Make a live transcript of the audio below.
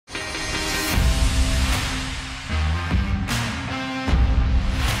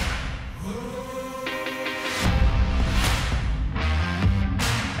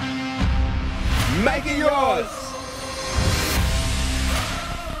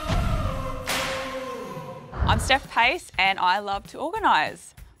I'm Steph Pase and I love to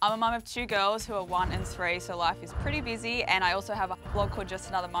organise. I'm a mum of 2 girls who are 1 and 3, so life is pretty busy, and I also have a blog called Just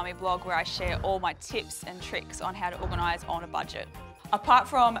Another Mummy blog where I share all my tips and tricks on how to organise on a budget. Apart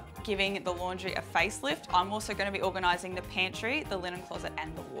from giving the laundry a facelift, I'm also going to be organising the pantry, the linen closet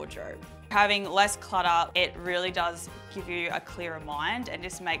and the wardrobe. Having less clutter, it really does give you a clearer mind and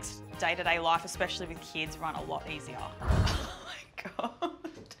just makes day-to-day life, especially with kids, run a lot easier. Oh my God.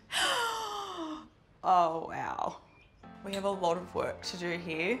 Oh wow. We have a lot of work to do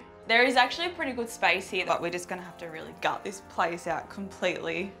here. There is actually a pretty good space here, but we're just gonna have to really gut this place out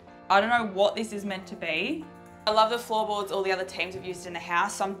completely. I don't know what this is meant to be. I love the floorboards all the other teams have used in the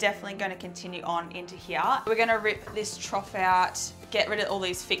house, so I'm definitely gonna continue on into here. We're gonna rip this trough out, get rid of all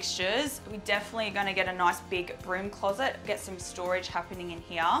these fixtures. We're definitely gonna get a nice big broom closet, get some storage happening in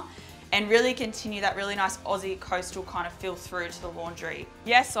here, and really continue that really nice Aussie coastal kind of feel through to the laundry.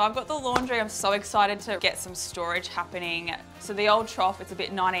 Yes, so I've got the laundry. I'm so excited to get some storage happening. So the old trough, it's a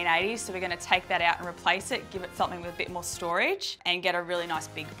bit 1980s, so we're gonna take that out and replace it, give it something with a bit more storage, and get a really nice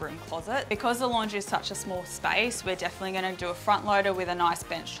big broom closet. Because the laundry is such a small space, we're definitely gonna do a front loader with a nice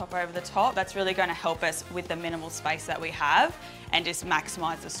bench top over the top. That's really gonna help us with the minimal space that we have and just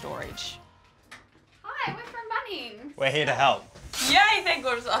maximize the storage. Hi, we're from Bunnings. We're here to help. Yay, thank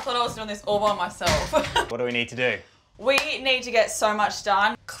God. I thought I was doing this all by myself. What do we need to do? We need to get so much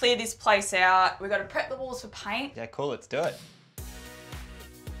done. Clear this place out. We've got to prep the walls for paint. Yeah, cool, let's do it.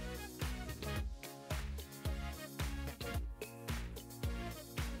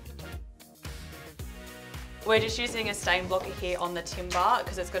 We're just using a stain blocker here on the timber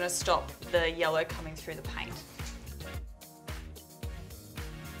because it's going to stop the yellow coming through the paint.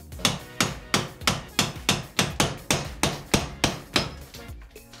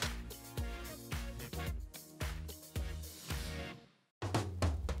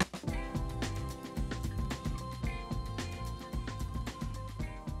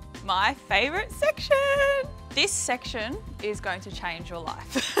 My favourite section. This section is going to change your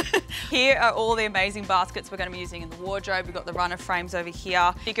life. Here are all the amazing baskets we're going to be using in the wardrobe. We've got the runner frames over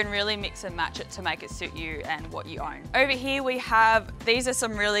here. You can really mix and match it to make it suit you and what you own. Over here we have, these are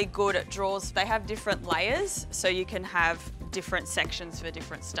some really good drawers. They have different layers, so you can have different sections for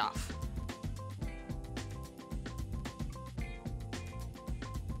different stuff.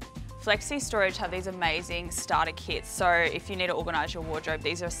 Flexi Storage have these amazing starter kits, so if you need to organise your wardrobe,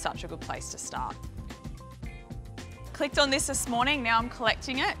 these are such a good place to start. Clicked on this morning, now I'm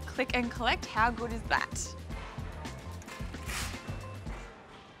collecting it. Click and collect, how good is that?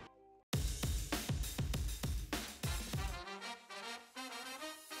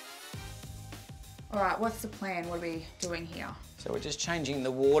 All right, what's the plan? What are we doing here? So we're just changing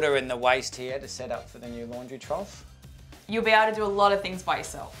the water and the waste here to set up for the new laundry trough. You'll be able to do a lot of things by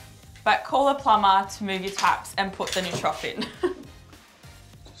yourself. But call a plumber to move your taps and put the new trough in. Just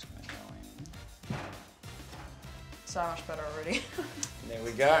gonna go in. So much better already. There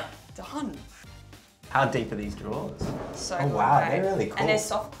we go. Done. How deep are these drawers? So oh wow, great. they're really cool. And they're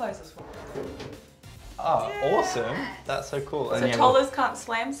soft close as well. Oh, awesome. That's so cool. So toddlers can't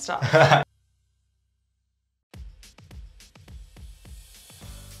slam stuff.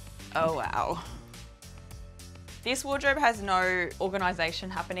 Oh wow. This wardrobe has no organisation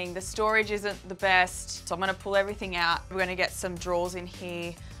happening. The storage isn't the best, so I'm gonna pull everything out. We're gonna get some drawers in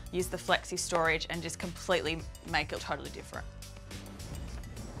here, use the flexi storage and just completely make it totally different.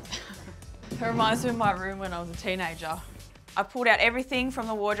 It reminds me of my room when I was a teenager. I pulled out everything from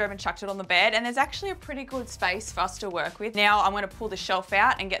the wardrobe and chucked it on the bed, and there's actually a pretty good space for us to work with. Now I'm gonna pull the shelf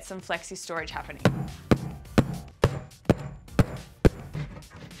out and get some flexi storage happening.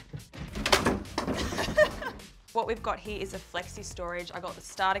 What we've got here is a flexi storage. I got the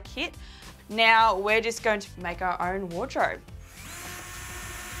starter kit. Now we're just going to make our own wardrobe.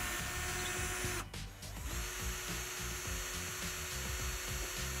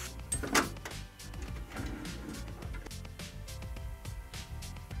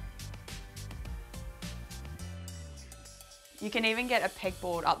 You can even get a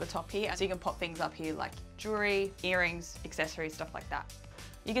pegboard up the top here, so you can pop things up here like jewellery, earrings, accessories, stuff like that.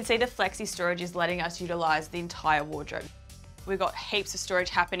 You can see the flexi storage is letting us utilise the entire wardrobe. We've got heaps of storage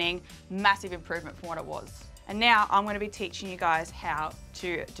happening, massive improvement from what it was. And now I'm going to be teaching you guys how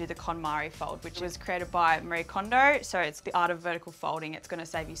to do the KonMari fold, which was created by Marie Kondo. So it's the art of vertical folding. It's going to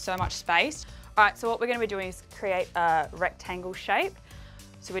save you so much space. All right, so what we're going to be doing is create a rectangle shape.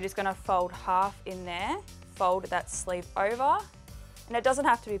 So we're just going to fold half in there, fold that sleeve over, and it doesn't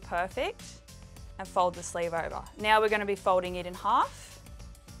have to be perfect, and fold the sleeve over. Now we're going to be folding it in half,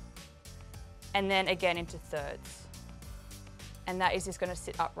 and then again into thirds. And that is just going to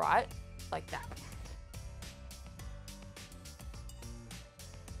sit upright like that.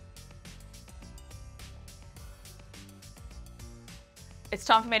 It's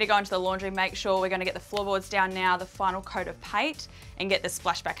time for me to go into the laundry, make sure we're going to get the floorboards down now, the final coat of paint, and get the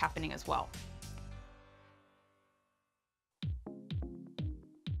splashback happening as well.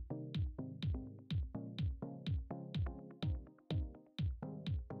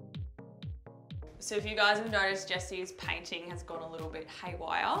 So if you guys have noticed, Jessie's painting has gone a little bit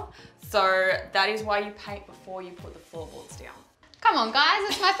haywire. So that is why you paint before you put the floorboards down. Come on guys,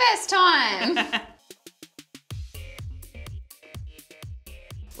 it's my first time.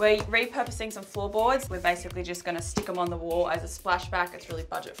 We're repurposing some floorboards. We're basically just gonna stick them on the wall as a splashback. It's really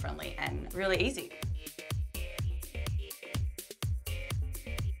budget friendly and really easy.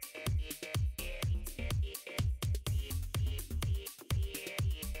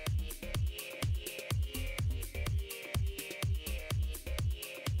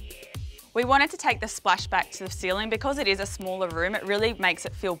 We wanted to take the splashback to the ceiling because it is a smaller room. It really makes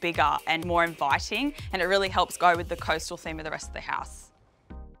it feel bigger and more inviting, and it really helps go with the coastal theme of the rest of the house.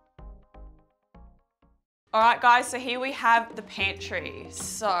 All right guys, so here we have the pantry.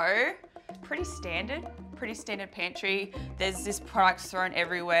 So pretty standard pantry. There's this product thrown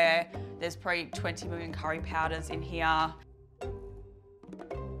everywhere. There's probably 20 million curry powders in here.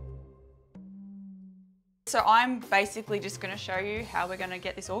 So I'm basically just going to show you how we're going to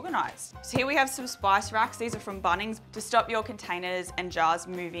get this organised. So here we have some spice racks. These are from Bunnings to stop your containers and jars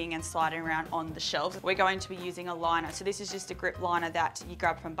moving and sliding around on the shelves. We're going to be using a liner. So this is just a grip liner that you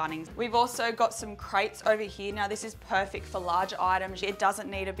grab from Bunnings. We've also got some crates over here. Now this is perfect for larger items. It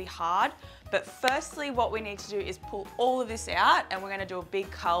doesn't need to be hard. But firstly, what we need to do is pull all of this out, and we're going to do a big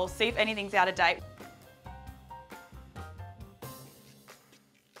cull, see if anything's out of date.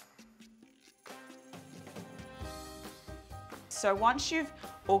 So once you've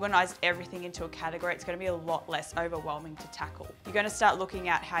organised everything into a category, it's going to be a lot less overwhelming to tackle. You're going to start looking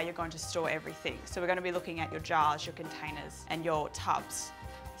at how you're going to store everything. So we're going to be looking at your jars, your containers, and your tubs.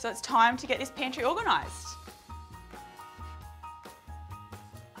 So it's time to get this pantry organised.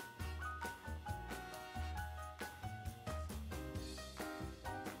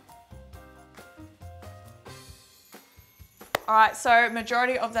 All right, so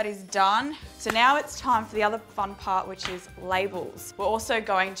majority of that is done. So now it's time for the other fun part, which is labels. We're also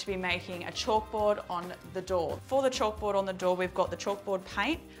going to be making a chalkboard on the door. For the chalkboard on the door, we've got the chalkboard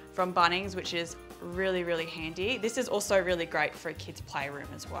paint from Bunnings, which is really, really handy. This is also really great for a kid's playroom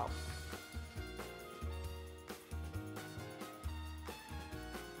as well.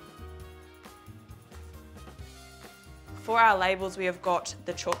 For our labels, we have got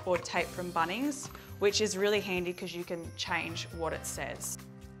the chalkboard tape from Bunnings, which is really handy because you can change what it says.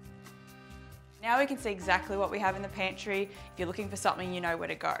 Now we can see exactly what we have in the pantry. If you're looking for something, you know where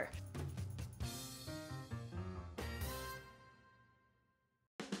to go.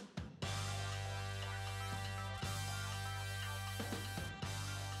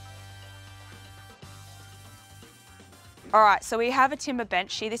 All right, so we have a timber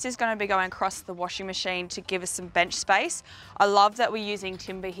bench here. This is going to be going across the washing machine to give us some bench space. I love that we're using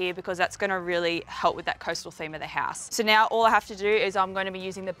timber here because that's going to really help with that coastal theme of the house. So now all I have to do is I'm going to be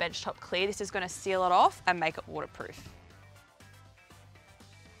using the benchtop clear. This is going to seal it off and make it waterproof.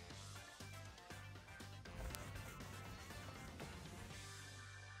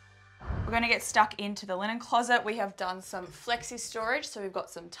 We're going to get stuck into the linen closet. We have done some flexi storage, so we've got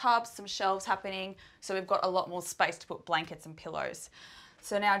some tubs, some shelves happening, so we've got a lot more space to put blankets and pillows.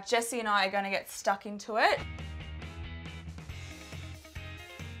 So now Jessie and I are going to get stuck into it.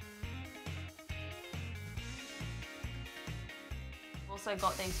 We've also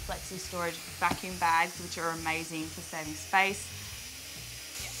got these flexi storage vacuum bags, which are amazing for saving space.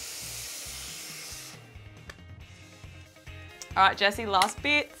 All right, Jessie, last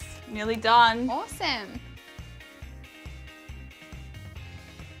bits. Nearly done. Awesome.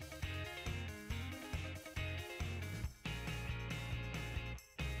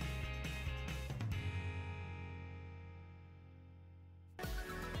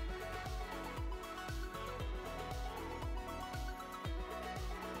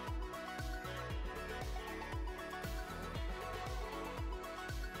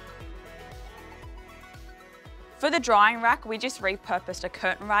 For the drying rack, we just repurposed a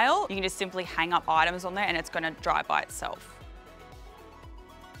curtain rail. You can just simply hang up items on there and it's going to dry by itself.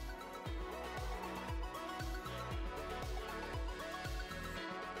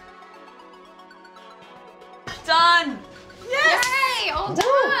 Done! Yes! Yay, all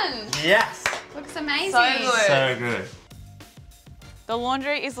done. Yes. Looks amazing. So good. So good. The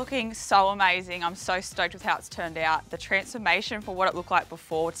laundry is looking so amazing. I'm so stoked with how it's turned out. The transformation from what it looked like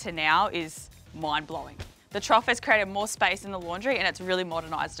before to now is mind-blowing. The trough has created more space in the laundry and it's really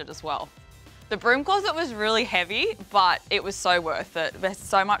modernised it as well. The broom closet was really heavy, but it was so worth it. There's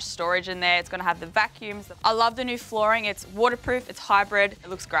so much storage in there. It's gonna have the vacuums. I love the new flooring. It's waterproof, it's hybrid, it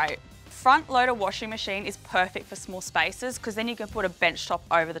looks great. Front loader washing machine is perfect for small spaces because then you can put a bench top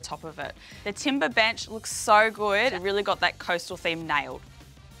over the top of it. The timber bench looks so good. It really got that coastal theme nailed.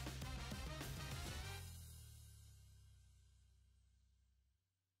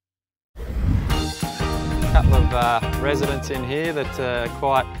 A couple of residents in here that are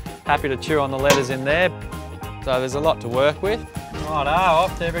quite happy to chew on the letters in there. So there's a lot to work with. Righto,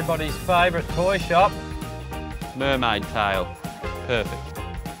 off to everybody's favourite toy shop. Mermaid tail, perfect.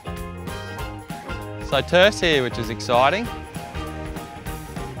 So turf's here, which is exciting.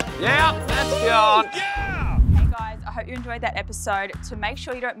 Yeah, that's gone. Hey guys, I hope you enjoyed that episode. To make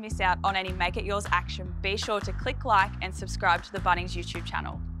sure you don't miss out on any Make It Yours action, be sure to click like and subscribe to the Bunnings YouTube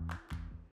channel.